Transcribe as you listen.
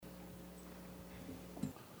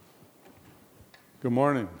Good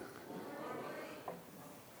morning.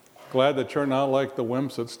 Glad that you're not like the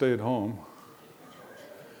wimps that stayed home.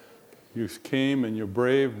 You came and you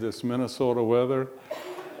braved this Minnesota weather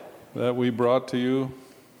that we brought to you,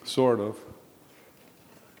 sort of.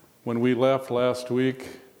 When we left last week,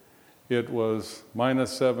 it was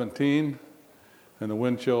minus 17 and a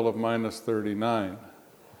wind chill of minus 39.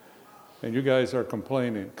 And you guys are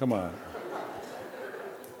complaining. Come on.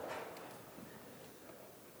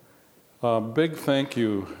 Big thank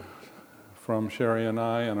you from Sherry and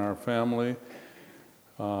I and our family.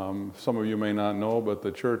 Some of you may not know, but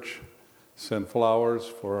the church sent flowers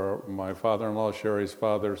for my father-in-law, Sherry's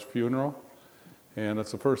father's funeral. And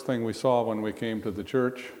it's the first thing we saw when we came to the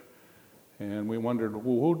church. And we wondered,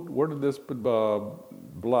 where did these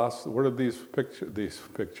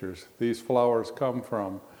flowers come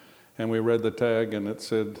from? And we read the tag, and it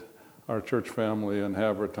said, our church family in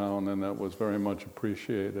Havertown, and that was very much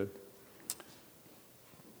appreciated.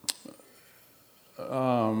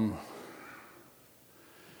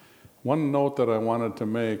 One note that I wanted to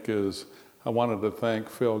make is I wanted to thank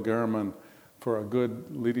Phil Gehrman for a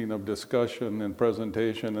good leading of discussion and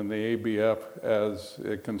presentation in the ABF as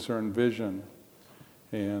it concerned vision.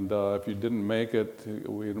 And if you didn't make it,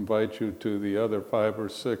 we invite you to the other 5 or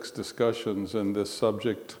 6 discussions in this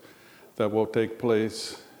subject that will take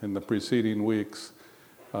place in the preceding weeks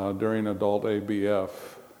during adult ABF.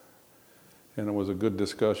 And it was a good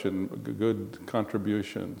discussion, good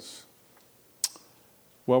contributions.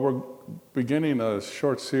 Well, we're beginning a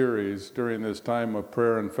short series during this time of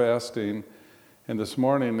prayer and fasting, and this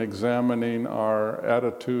morning examining our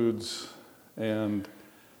attitudes and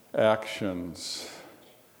actions.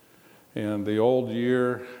 And the old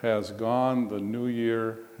year has gone, the new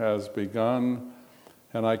year has begun,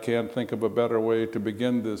 and I can't think of a better way to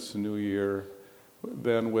begin this new year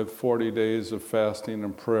than with 40 days of fasting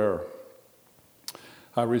and prayer.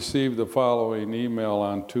 I received the following email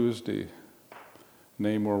on Tuesday.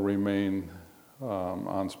 Name will remain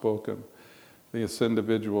unspoken. This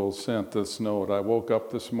individual sent this note. I woke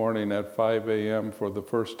up this morning at 5 a.m. for the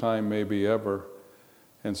first time maybe ever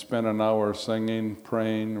and spent an hour singing,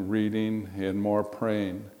 praying, reading, and more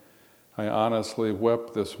praying. I honestly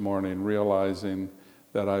wept this morning realizing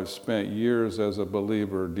that I've spent years as a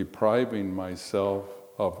believer depriving myself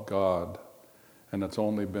of God, and it's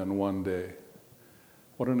only been one day.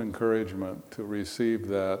 What an encouragement to receive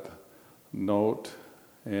that note,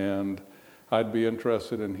 and I'd be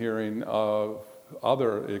interested in hearing of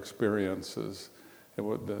other experiences.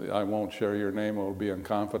 I won't share your name, it will be in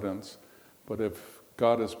confidence, but if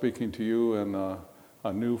God is speaking to you in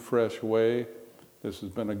a new, fresh way, this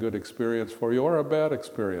has been a good experience for you or a bad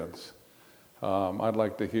experience, I'd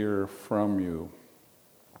like to hear from you.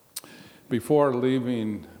 Before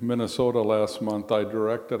leaving Minnesota last month, I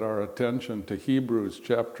directed our attention to Hebrews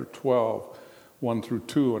chapter 12, 1 through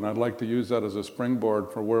 2, and I'd like to use that as a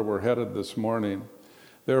springboard for where we're headed this morning.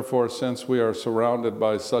 Therefore, since we are surrounded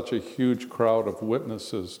by such a huge crowd of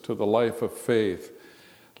witnesses to the life of faith,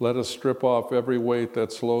 let us strip off every weight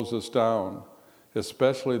that slows us down,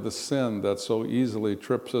 especially the sin that so easily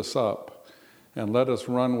trips us up, and let us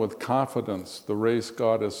run with confidence the race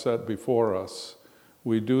God has set before us.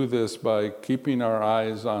 We do this by keeping our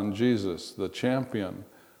eyes on Jesus, the champion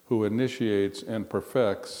who initiates and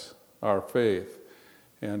perfects our faith.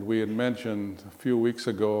 And we had mentioned a few weeks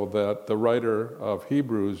ago that the writer of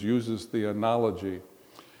Hebrews uses the analogy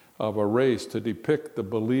of a race to depict the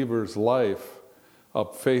believer's life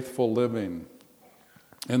of faithful living.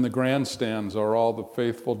 In the grandstands are all the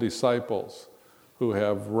faithful disciples who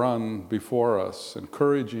have run before us,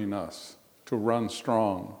 encouraging us to run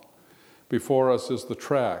strong. Before us is the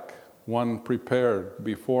track, one prepared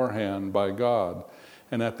beforehand by God.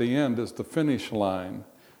 And at the end is the finish line,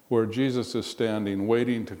 where Jesus is standing,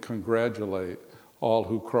 waiting to congratulate all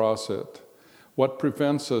who cross it. What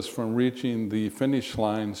prevents us from reaching the finish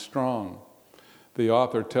line strong? The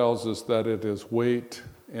author tells us that it is weight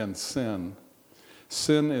and sin.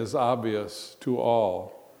 Sin is obvious to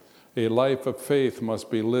all. A life of faith must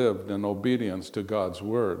be lived in obedience to God's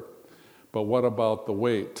word. But what about the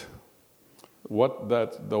weight?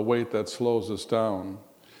 The weight that slows us down?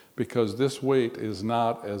 Because this weight is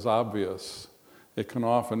not as obvious. It can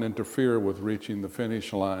often interfere with reaching the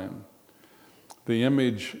finish line. The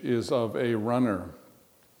image is of a runner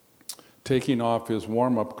taking off his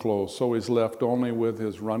warm-up clothes, so he's left only with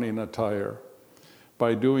his running attire.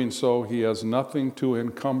 By doing so, he has nothing to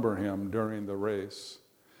encumber him during the race.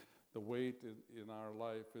 The weight in our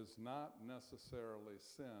life is not necessarily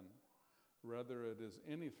sin. Rather, it is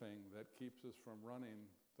anything that keeps us from running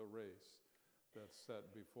the race that's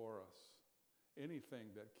set before us.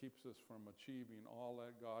 anything that keeps us from achieving all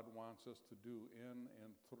that God wants us to do in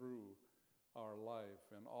and through our life,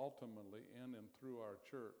 and ultimately in and through our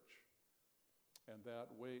church. And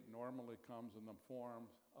that weight normally comes in the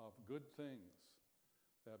form of good things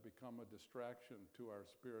that become a distraction to our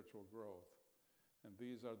spiritual growth. And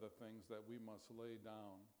these are the things that we must lay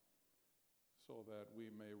down so that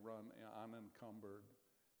we may run unencumbered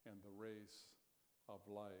in the race of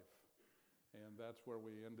life. And that's where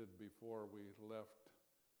we ended before we left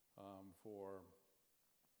for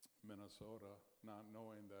Minnesota, not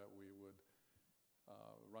knowing that we would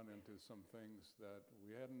run into some things that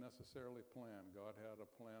we hadn't necessarily planned. God had a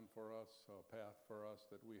plan for us, a path for us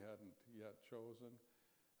that we hadn't yet chosen,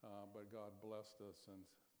 but God blessed us in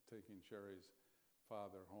taking Sherry's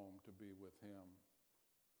father home to be with him.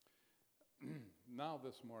 Now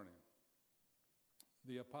this morning,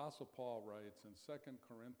 the Apostle Paul writes in 2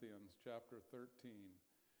 Corinthians chapter 13,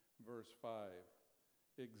 verse 5,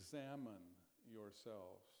 "Examine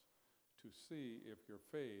yourselves to see if your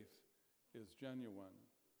faith is genuine.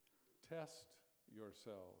 Test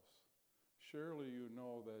yourselves. Surely you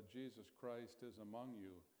know that Jesus Christ is among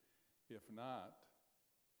you. If not,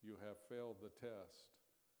 you have failed the test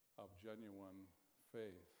of genuine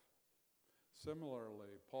faith."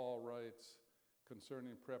 Similarly, Paul writes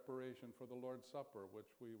concerning preparation for the Lord's Supper,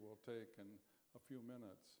 which we will take in a few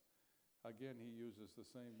minutes. Again, he uses the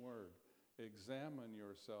same word. Examine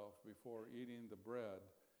yourself before eating the bread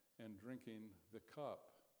and drinking the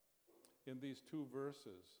cup. In these two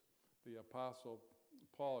verses, the Apostle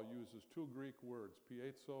Paul uses two Greek words,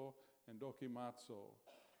 piezo and dokimazo,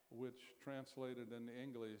 which translated in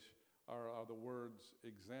English are the words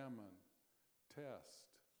examine,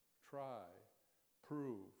 test, try,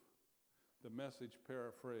 prove. The Message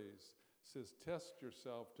paraphrase says, test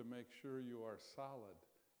yourself to make sure you are solid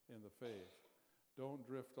in the faith. Don't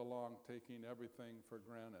drift along taking everything for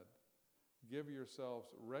granted. Give yourselves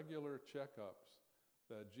regular checkups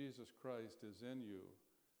that Jesus Christ is in you.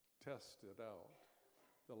 Test it out.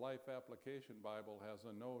 The Life Application Bible has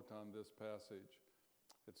a note on this passage.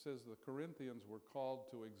 It says the Corinthians were called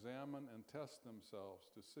to examine and test themselves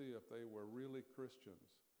to see if they were really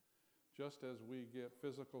Christians. Just as we get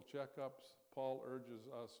physical checkups, Paul urges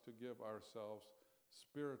us to give ourselves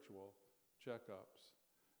spiritual checkups.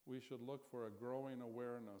 We should look for a growing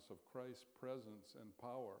awareness of Christ's presence and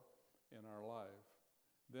power in our life.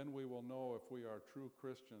 Then we will know if we are true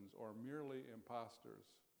Christians or merely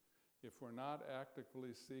imposters. If we're not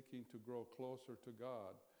actively seeking to grow closer to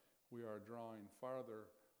God, we are drawing farther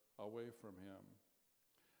away from Him.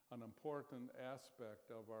 An important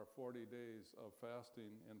aspect of our 40 days of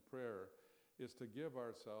fasting and prayer is to give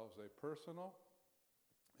ourselves a personal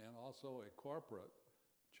and also a corporate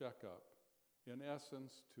checkup. In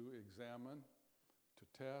essence, to examine, to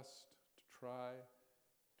test, to try,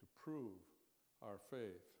 to prove our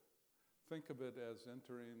faith. Think of it as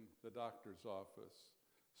entering the doctor's office,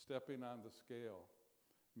 stepping on the scale,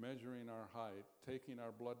 measuring our height, taking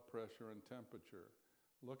our blood pressure and temperature,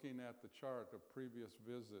 looking at the chart of previous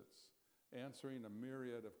visits, answering a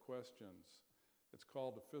myriad of questions. It's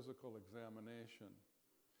called a physical examination.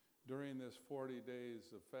 During this 40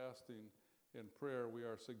 days of fasting and prayer, we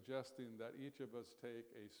are suggesting that each of us take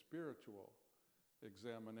a spiritual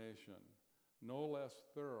examination, no less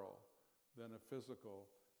thorough than a physical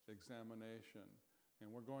examination.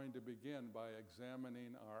 And we're going to begin by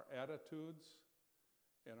examining our attitudes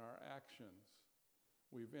and our actions.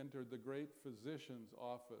 We've entered the great physician's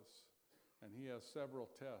office, and he has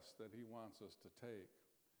several tests that he wants us to take.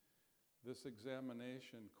 This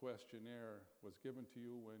examination questionnaire was given to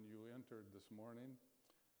you when you entered this morning.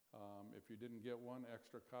 If you didn't get one,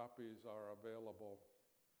 extra copies are available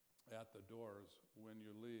at the doors when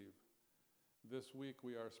you leave. This week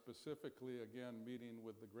we are specifically again meeting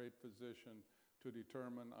with the great physician to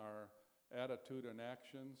determine our attitude and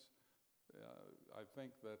actions. I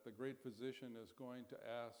think that the great physician is going to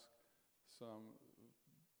ask some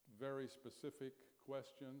very specific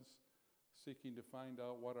questions, seeking to find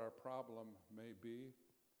out what our problem may be.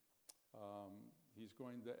 He's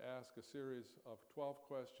going to ask a series of 12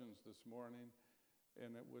 questions this morning,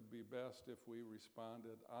 and it would be best if we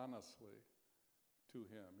responded honestly to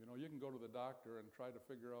him. You know, you can go to the doctor and try to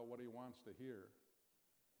figure out what he wants to hear,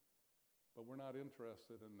 but we're not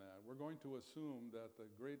interested in that. We're going to assume that the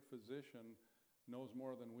great physician knows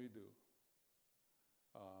more than we do.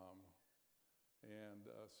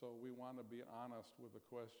 So we want to be honest with the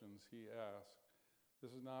questions he asks. This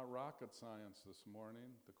is not rocket science this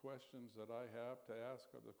morning. The questions that I have to ask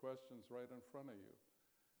are the questions right in front of you.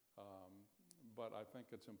 But I think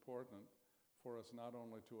it's important for us not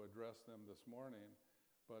only to address them this morning,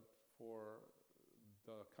 but for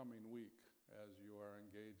the coming week as you are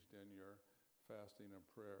engaged in your fasting and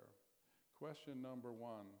prayer. Question number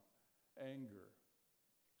 1, anger.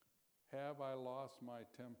 Have I lost my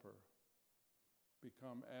temper,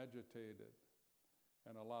 become agitated,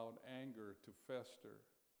 and allowed anger to fester,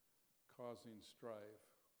 causing strife?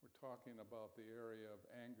 We're talking about the area of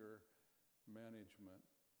anger management.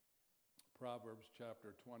 Proverbs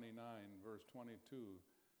chapter 29, verse 22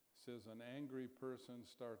 says, an angry person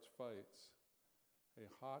starts fights. A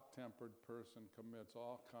hot-tempered person commits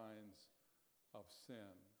all kinds of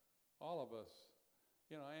sin. All of us,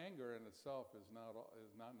 anger in itself is not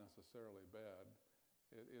necessarily bad.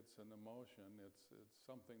 It's an emotion. It's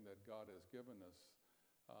something that God has given us.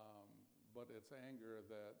 But it's anger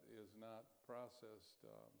that is not processed,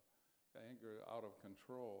 anger out of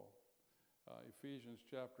control. Ephesians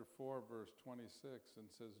chapter 4, verse 26, and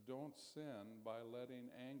says, don't sin by letting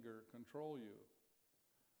anger control you.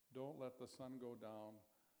 Don't let the sun go down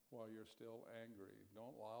while you're still angry.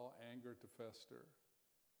 Don't allow anger to fester.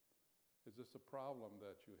 Is this a problem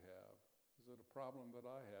that you have? Is it a problem that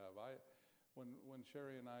I have? When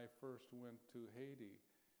Sherry and I first went to Haiti,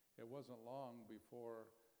 it wasn't long before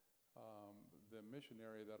the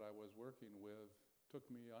missionary that I was working with took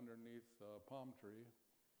me underneath a palm tree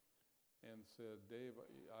and said, Dave,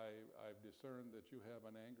 I've discerned that you have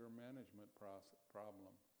an anger management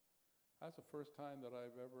problem. That's the first time that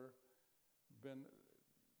I've ever been,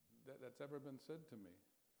 that's ever been said to me.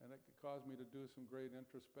 And it caused me to do some great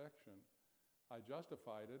introspection. I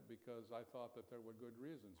justified it because I thought that there were good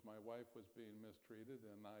reasons. My wife was being mistreated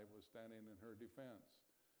and I was standing in her defense.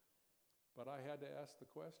 But I had to ask the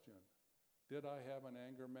question, did I have an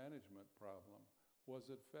anger management problem?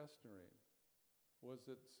 Was it festering? Was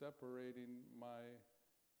it separating my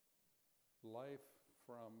life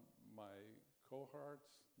from my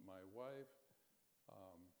cohorts, my wife,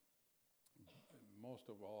 most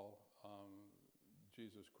of all,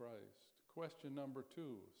 Jesus Christ? Question number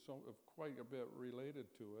 2, so quite a bit related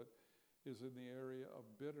to it, is in the area of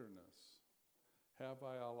bitterness. Have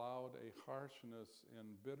I allowed a harshness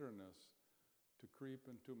and bitterness to creep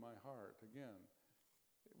into my heart? Again,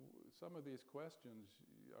 some of these questions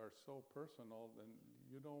are so personal and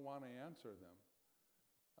you don't want to answer them.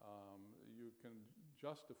 You can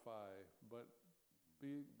justify, but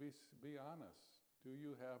be honest. Do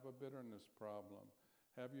you have a bitterness problem?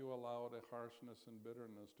 Have you allowed a harshness and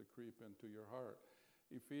bitterness to creep into your heart?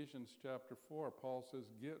 Ephesians chapter 4, Paul says,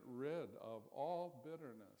 get rid of all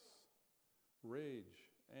bitterness,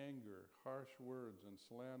 rage, anger, harsh words, and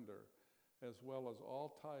slander, as well as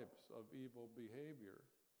all types of evil behavior.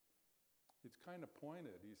 It's kind of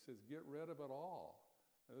pointed. He says, get rid of it all.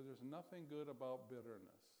 There's nothing good about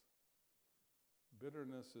bitterness.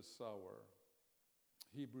 Bitterness is sour.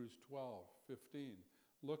 Hebrews 12:15.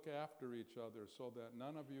 Look after each other so that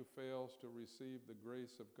none of you fails to receive the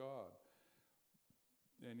grace of God.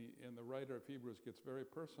 And the writer of Hebrews gets very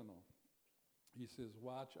personal. He says,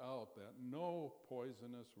 watch out that no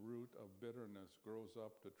poisonous root of bitterness grows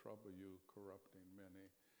up to trouble you, corrupting many.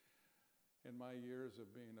 In my years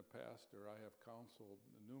of being a pastor, I have counseled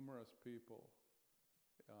numerous people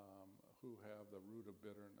who have the root of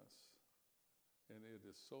bitterness. And it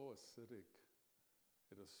is so acidic.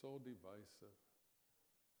 It is so divisive.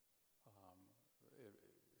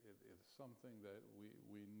 It's something that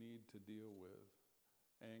we need to deal with.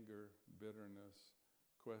 Anger, bitterness.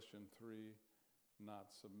 Question 3, not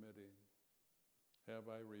submitting. Have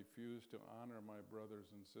I refused to honor my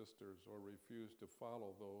brothers and sisters or refused to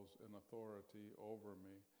follow those in authority over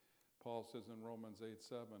me? Paul says in Romans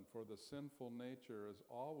 8:7, for the sinful nature is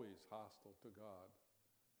always hostile to God.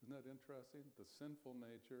 Isn't that interesting? The sinful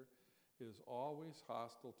nature is always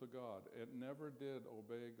hostile to God. It never did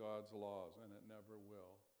obey God's laws, and it never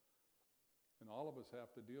will. And all of us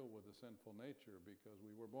have to deal with the sinful nature because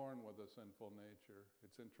we were born with a sinful nature.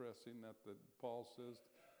 It's interesting that Paul says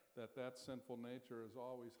that sinful nature is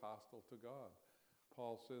always hostile to God.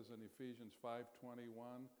 Paul says in Ephesians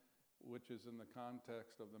 5:21, which is in the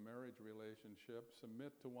context of the marriage relationship,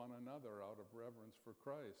 submit to one another out of reverence for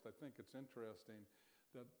Christ. I think it's interesting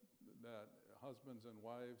that husbands and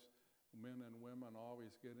wives, men and women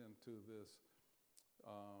always get into this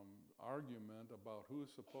argument about who's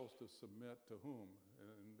supposed to submit to whom.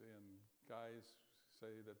 And guys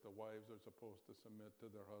say that the wives are supposed to submit to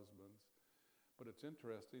their husbands. But it's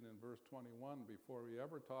interesting, in verse 21, before he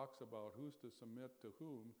ever talks about who's to submit to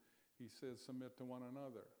whom, he says submit to one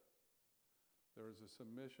another. There is a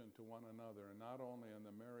submission to one another, and not only in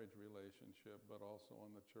the marriage relationship, but also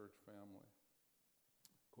in the church family.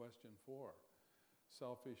 Question 4,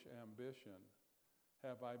 selfish ambition.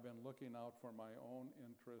 Have I been looking out for my own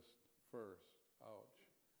interest first? Ouch.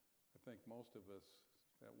 I think most of us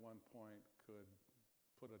at one point could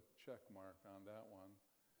put a check mark on that one.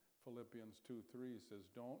 Philippians 2:3 says,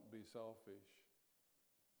 don't be selfish.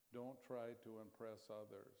 Don't try to impress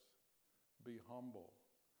others. Be humble,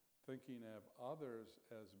 thinking of others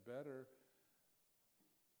as better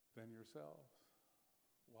than yourselves.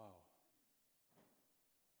 Wow.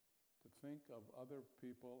 To think of other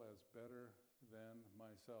people as better than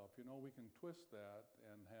myself. You know, we can twist that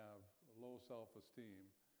and have low self-esteem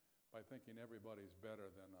by thinking everybody's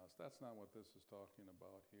better than us. That's not what this is talking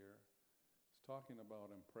about here. It's talking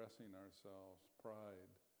about impressing ourselves,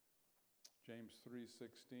 pride. James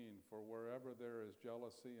 3:16, for wherever there is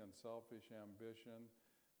jealousy and selfish ambition,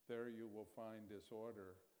 there you will find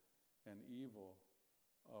disorder and evil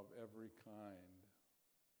of every kind.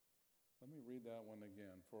 Let me read that one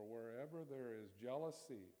again. For wherever there is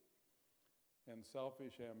jealousy and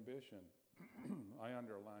selfish ambition, I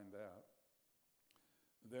underlined that,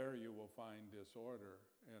 there you will find disorder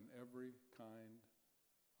and every kind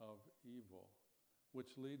of evil.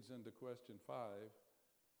 Which leads into question 5,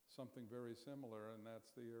 something very similar, and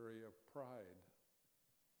that's the area of pride.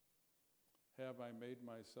 Have I made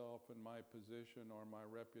myself and my position or my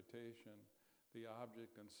reputation the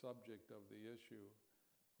object and subject of the issue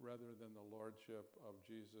rather than the lordship of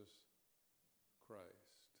Jesus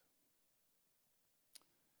Christ?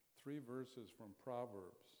 3 verses from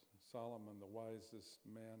Proverbs. Solomon, the wisest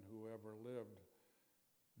man who ever lived,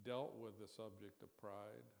 dealt with the subject of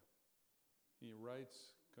pride. He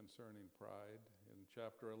writes concerning pride. In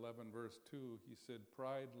chapter 11, verse 2, he said,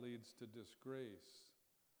 pride leads to disgrace,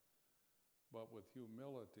 but with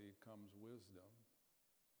humility comes wisdom.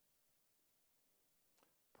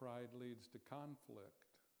 Pride leads to conflict.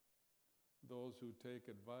 Those who take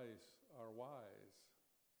advice are wise.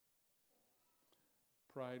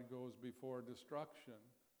 Pride goes before destruction,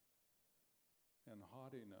 and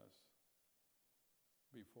haughtiness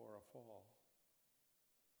before a fall.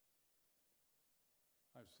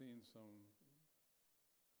 I've seen some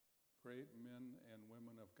great men and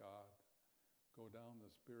women of God go down the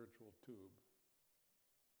spiritual tube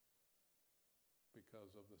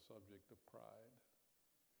because of the subject of pride.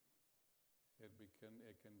 It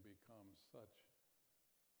can become such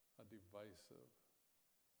a divisive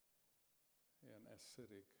and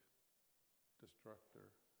acidic destructor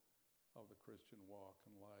of the Christian walk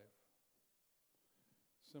and life.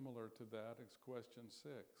 Similar to that is question 6,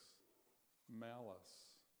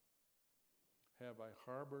 malice. Have I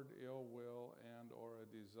harbored ill will and or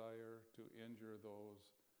a desire to injure those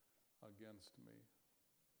against me?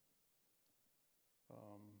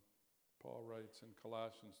 Paul writes in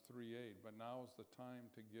Colossians 3:8, but now is the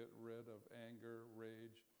time to get rid of anger,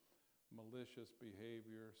 rage, malicious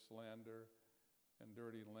behavior, slander, and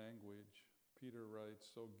dirty language. Peter writes,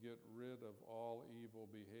 so get rid of all evil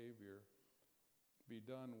behavior. Be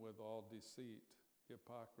done with all deceit,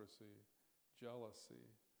 hypocrisy, jealousy,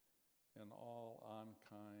 and all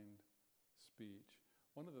unkind speech.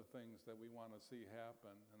 One of the things that we want to see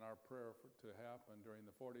happen, and our prayer to happen during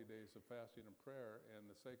the 40 days of fasting and prayer and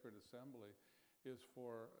the sacred assembly, is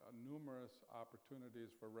for numerous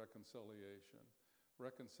opportunities for reconciliation.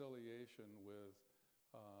 Reconciliation with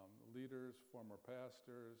leaders, former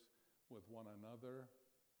pastors, with one another.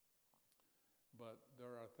 But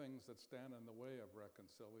there are things that stand in the way of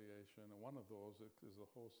reconciliation, and one of those is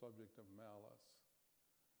the whole subject of malice.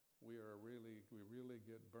 We really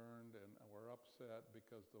get burned, and we're upset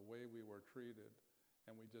because the way we were treated,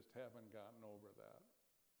 and we just haven't gotten over that.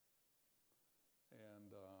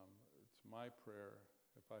 And it's my prayer,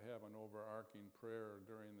 if I have an overarching prayer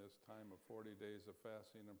during this time of 40 days of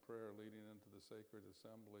fasting and prayer leading into the sacred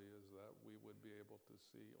assembly, is that we would be able to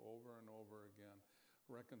see over and over again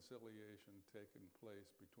reconciliation taking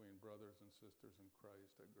place between brothers and sisters in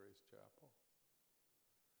Christ at Grace Chapel.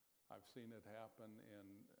 I've seen it happen in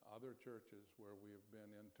other churches where we have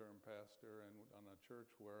been interim pastor, and on a church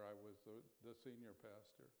where I was the senior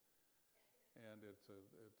pastor. And it's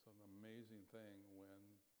an amazing thing when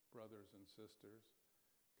brothers and sisters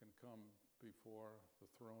can come before the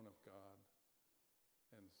throne of God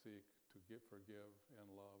and seek to forgive and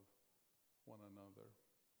love one another.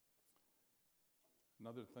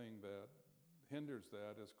 Another thing that hinders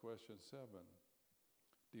that is question 7,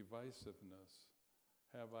 divisiveness.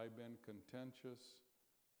 Have I been contentious,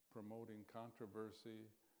 promoting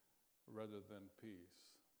controversy rather than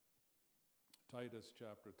peace? Titus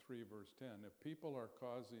chapter 3, verse 10, if people are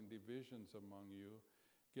causing divisions among you,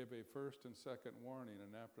 give a first and second warning,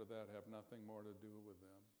 and after that have nothing more to do with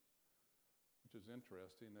them. Which is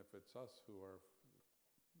interesting if it's us who are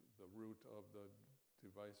the root of the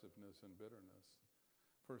divisiveness and bitterness.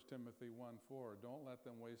 1 Timothy 1:4, don't let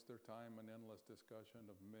them waste their time in endless discussion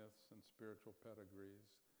of myths and spiritual pedigrees.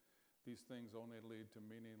 These things only lead to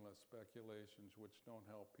meaningless speculations which don't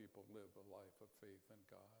help people live a life of faith in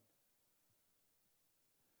God.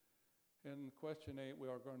 In question 8, we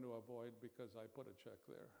are going to avoid, because I put a check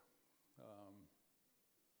there.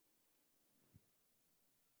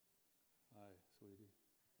 Hi, sweetie.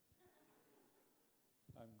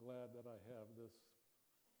 I'm glad that I have this.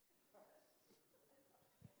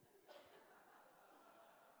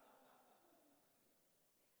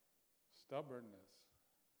 Stubbornness.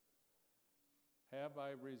 Have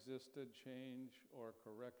I resisted change or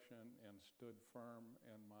correction and stood firm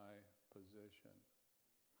in my position?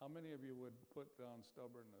 How many of you would put down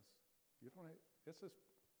stubbornness? You don't. This is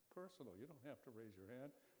personal. You don't have to raise your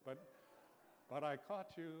hand, but I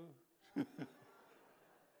caught you.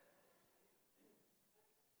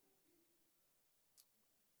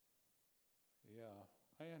 Yeah,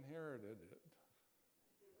 I inherited it.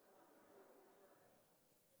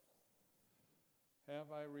 Have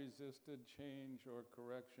I resisted change or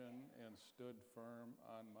correction and stood firm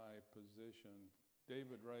on my position?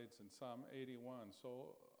 David writes in Psalm 81,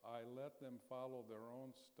 so I let them follow their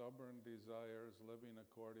own stubborn desires, living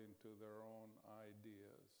according to their own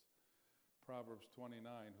ideas. Proverbs 29,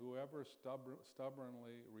 whoever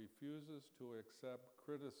stubbornly refuses to accept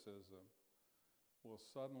criticism will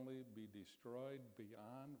suddenly be destroyed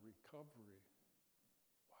beyond recovery.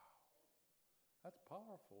 Wow, that's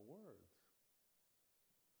powerful words.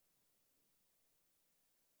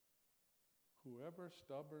 Whoever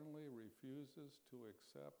stubbornly refuses to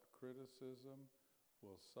accept criticism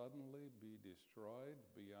will suddenly be destroyed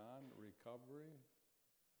beyond recovery.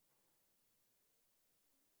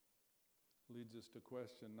 Leads us to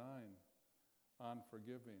question 9, on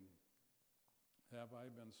forgiving. Have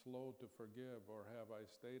I been slow to forgive, or have I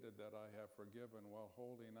stated that I have forgiven while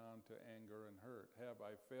holding on to anger and hurt? Have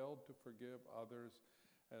I failed to forgive others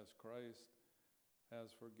as Christ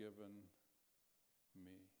has forgiven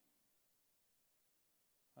me?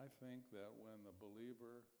 I think that when the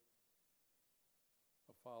believer,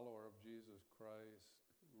 a follower of Jesus Christ,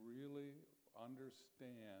 really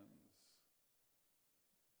understands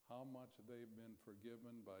how much they've been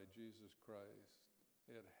forgiven by Jesus Christ,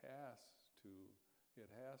 it has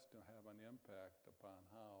to have an impact upon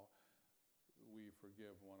how we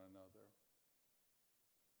forgive one another.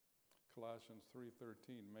 Colossians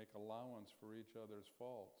 3:13, make allowance for each other's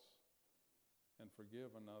faults and forgive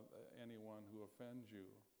anyone who offends you.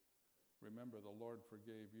 Remember, the Lord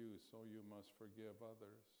forgave you, so you must forgive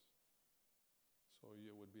others. So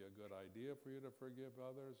it would be a good idea for you to forgive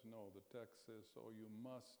others? No, the text says, so you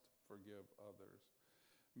must forgive others.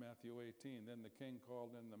 Matthew 18, then the king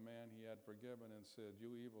called in the man he had forgiven and said,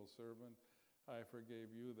 you evil servant, I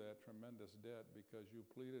forgave you that tremendous debt because you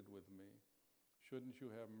pleaded with me. Shouldn't you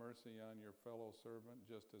have mercy on your fellow servant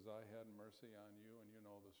just as I had mercy on you? And you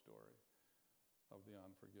know the story of the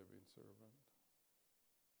unforgiving servant.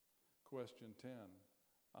 Question 10,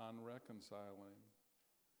 on reconciling.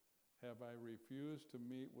 Have I refused to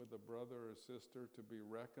meet with a brother or sister to be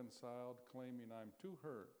reconciled, claiming I'm too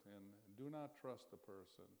hurt and do not trust the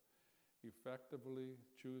person, effectively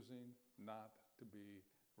choosing not to be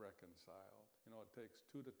reconciled? You know, it takes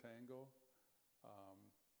two to tango,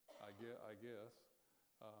 I guess.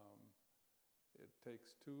 It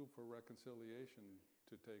takes two for reconciliation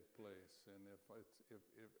to take place, and if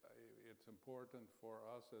it's important for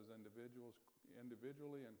us as individuals,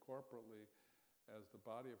 individually and corporately, as the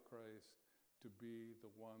body of Christ, to be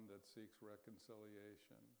the one that seeks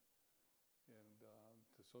reconciliation, and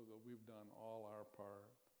so that we've done all our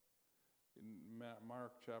part. In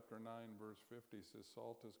Mark chapter 9, verse 50 says,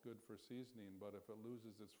 salt is good for seasoning, but if it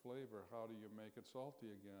loses its flavor, how do you make it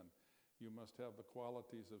salty again? You must have the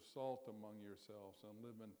qualities of salt among yourselves and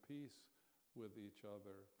live in peace with each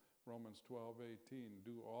other. Romans 12:18,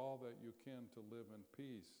 do all that you can to live in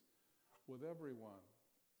peace with everyone.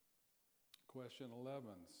 Question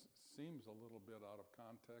 11 seems a little bit out of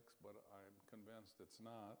context, but I'm convinced it's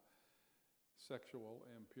not. Sexual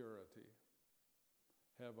impurity.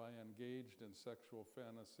 Have I engaged in sexual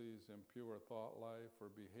fantasies, impure thought life,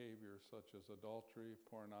 or behavior such as adultery,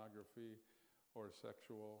 pornography, or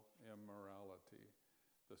sexual immorality?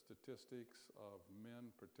 The statistics of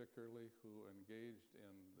men particularly who engaged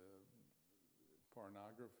in the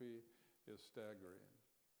pornography is staggering.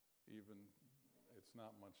 Even it's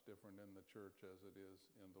not much different in the church as it is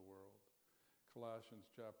in the world. Colossians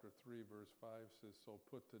chapter 3 verse 5 says, so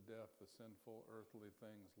put to death the sinful earthly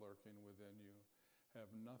things lurking within you.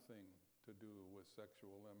 Have nothing to do with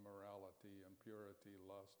sexual immorality, impurity,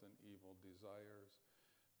 lust, and evil desires.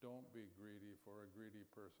 Don't be greedy, for a greedy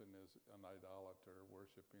person is an idolater,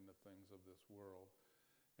 worshiping the things of this world.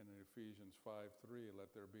 And in Ephesians 5:3, let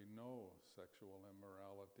there be no sexual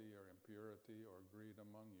immorality or impurity or greed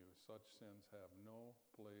among you. Such sins have no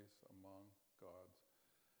place among God's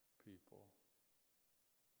people.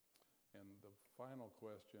 And the final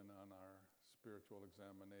question on our spiritual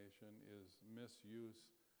examination is misuse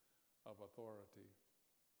of authority.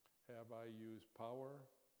 Have I used power,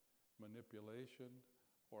 manipulation,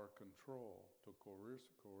 or control to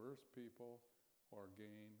coerce people or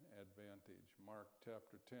gain advantage? Mark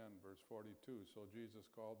chapter 10, verse 42. So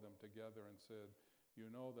Jesus called them together and said,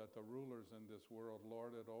 you know that the rulers in this world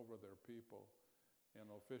lord it over their people, and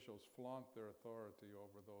officials flaunt their authority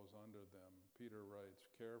over those under them. Peter writes,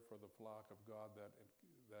 care for the flock of God that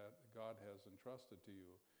God has entrusted to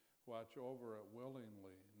you. Watch over it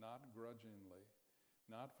willingly, not grudgingly,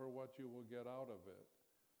 not for what you will get out of it,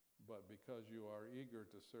 but because you are eager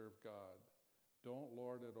to serve God. Don't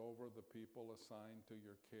lord it over the people assigned to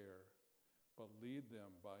your care, but lead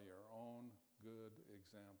them by your own good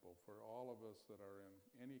example. For all of us that are in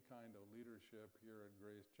any kind of leadership here at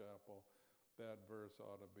Grace Chapel, that verse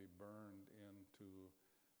ought to be burned into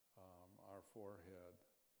our forehead.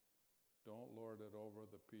 Don't lord it over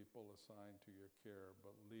the people assigned to your care,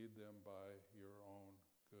 but lead them by your own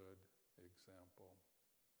good example.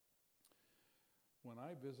 When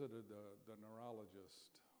I visited the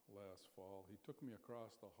neurologist last fall, he took me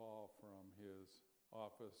across the hall from his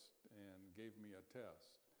office and gave me a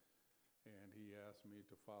test. And he asked me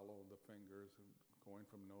to follow the fingers, going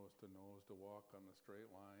from nose, to walk on a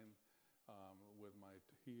straight line with my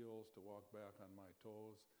heels, to walk back on my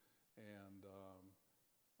toes. And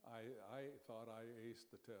I thought I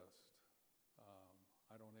aced the test.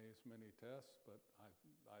 I don't ace many tests, but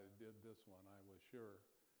I did this one, I was sure.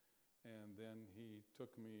 And then he took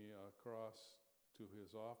me across to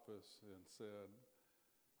his office and said,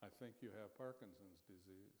 I think you have Parkinson's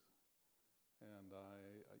disease. And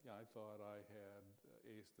I thought I had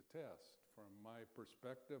aced the test. From my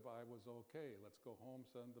perspective, I was okay. Let's go home,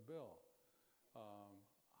 send the bill.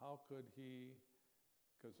 How could he,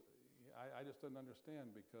 because I just didn't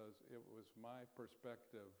understand, because it was my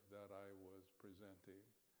perspective that I was presenting,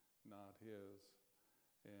 not his.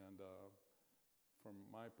 And from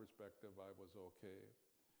my perspective, I was okay.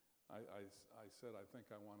 I said, I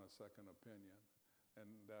think I want a second opinion. And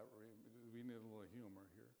we need a little humor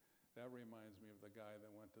here. That reminds me of the guy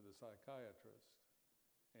that went to the psychiatrist.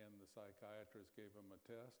 And the psychiatrist gave him a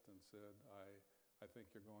test and said, I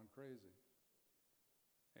think you're going crazy.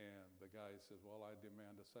 And the guy says, well, I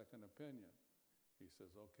demand a second opinion. He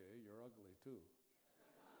says, okay, you're ugly too.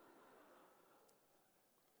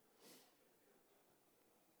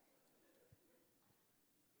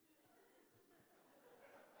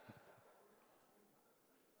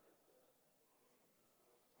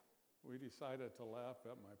 We decided to laugh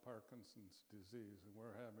at my Parkinson's disease, and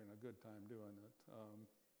we're having a good time doing it.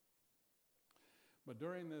 But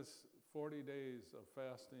during this 40 days of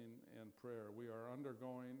fasting and prayer, we are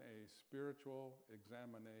undergoing a spiritual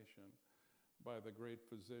examination by the great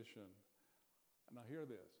physician. Now hear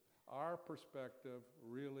this. Our perspective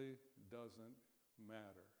really doesn't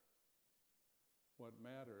matter. What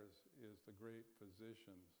matters is the great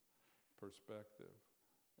physician's perspective.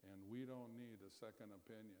 And we don't need a second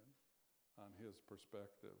opinion on his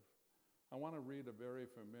perspective. I want to read a very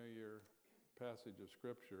familiar passage of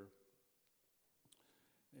Scripture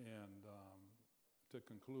and to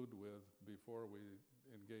conclude with before we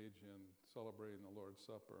engage in celebrating the Lord's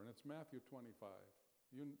Supper. And it's Matthew 25.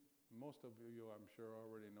 Most of you, I'm sure,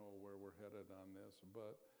 already know where we're headed on this,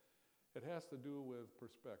 but it has to do with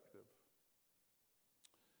perspective.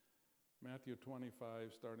 Matthew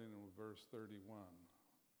 25, starting in verse 31,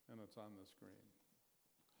 and it's on the screen.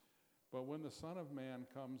 But when the Son of Man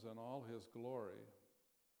comes in all his glory,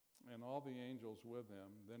 and all the angels with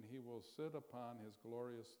him, then he will sit upon his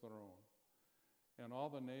glorious throne, and all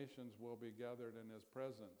the nations will be gathered in his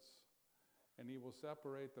presence. And he will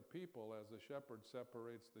separate the people as the shepherd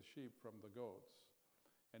separates the sheep from the goats.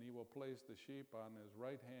 And he will place the sheep on his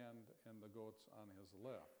right hand and the goats on his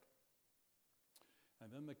left.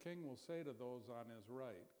 And then the king will say to those on his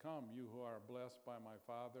right, come, you who are blessed by my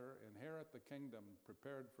Father, inherit the kingdom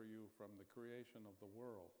prepared for you from the creation of the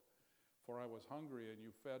world. For I was hungry and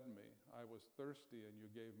you fed me. I was thirsty and you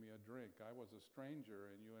gave me a drink. I was a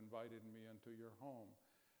stranger and you invited me into your home.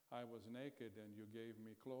 I was naked and you gave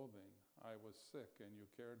me clothing. I was sick and you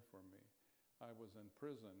cared for me. I was in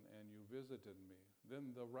prison and you visited me.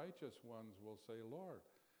 Then the righteous ones will say, Lord,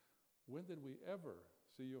 when did we ever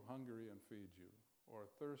see you hungry and feed you,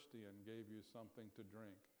 or thirsty and gave you something to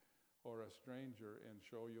drink? or a stranger and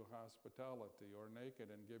show you hospitality, or naked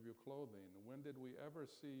and give you clothing? When did we ever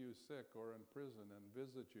see you sick or in prison and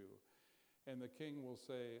visit you?" And the king will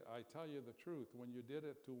say, "I tell you the truth, when you did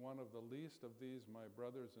it to one of the least of these, my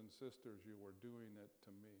brothers and sisters, you were doing it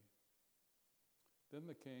to me." Then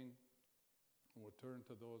the king will turn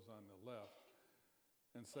to those on the left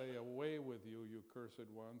and say, "Away with you, you cursed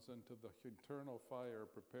ones, into the eternal fire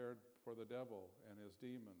prepared for the devil and his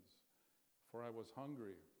demons. For I was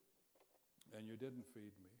hungry, and you didn't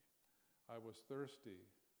feed me. I was thirsty,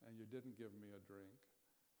 and you didn't give me a drink.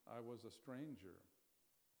 I was a stranger,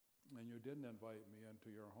 and you didn't invite me into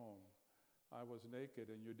your home. I was naked,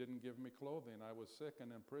 and you didn't give me clothing. I was sick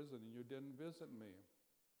and in prison, and you didn't visit me."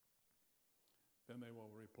 Then they will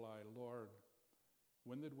reply, "Lord,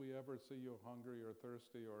 when did we ever see you hungry or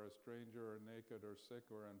thirsty or a stranger or naked or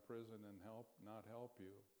sick or in prison and not help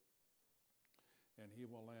you?" And he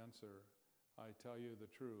will answer, "I tell you the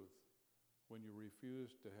truth, when you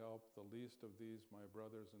refused to help the least of these, my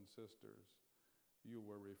brothers and sisters, you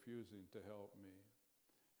were refusing to help me."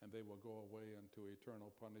 And they will go away into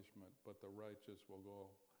eternal punishment, but the righteous will go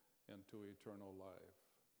into eternal life.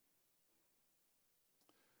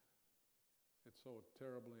 It's so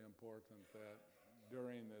terribly important that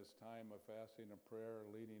during this time of fasting and prayer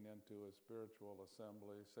leading into a spiritual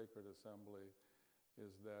assembly, sacred assembly,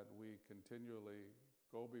 is that we continually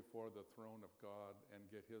go before the throne of God and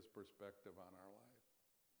get His perspective on our life.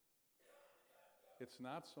 It's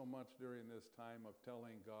not so much during this time of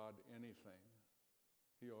telling God anything.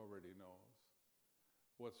 He already knows.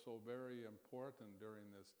 What's so very important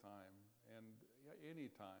during this time, and any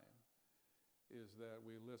time, is that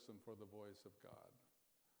we listen for the voice of God.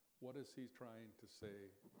 What is He trying to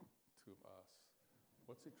say to us?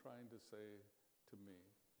 What's He trying to say to me?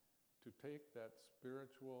 To take that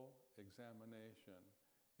spiritual examination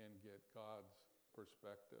and get God's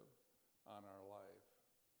perspective on our life.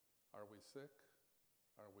 Are we sick?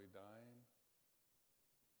 Are we dying?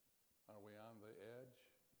 Are we on the edge?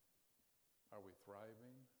 Are we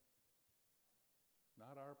thriving?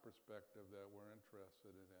 Not our perspective that we're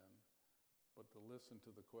interested in, but to listen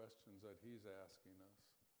to the questions that He's asking us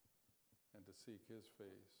and to seek His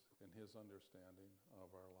face and His understanding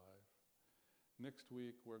of our life. Next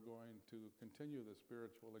week, we're going to continue the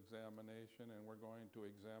spiritual examination, and we're going to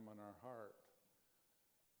examine our heart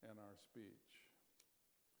and our speech.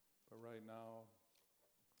 But right now,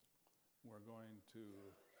 we're going to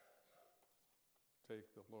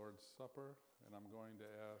take the Lord's Supper, and I'm going to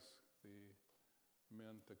ask the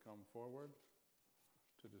men to come forward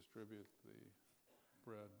to distribute the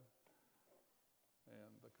bread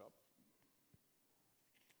and the cup.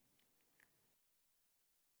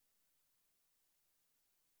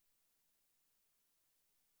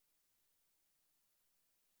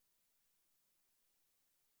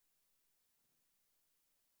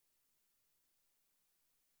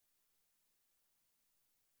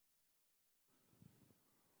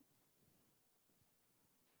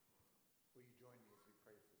 Will you join me as we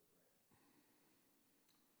pray for the bread?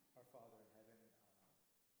 Our Father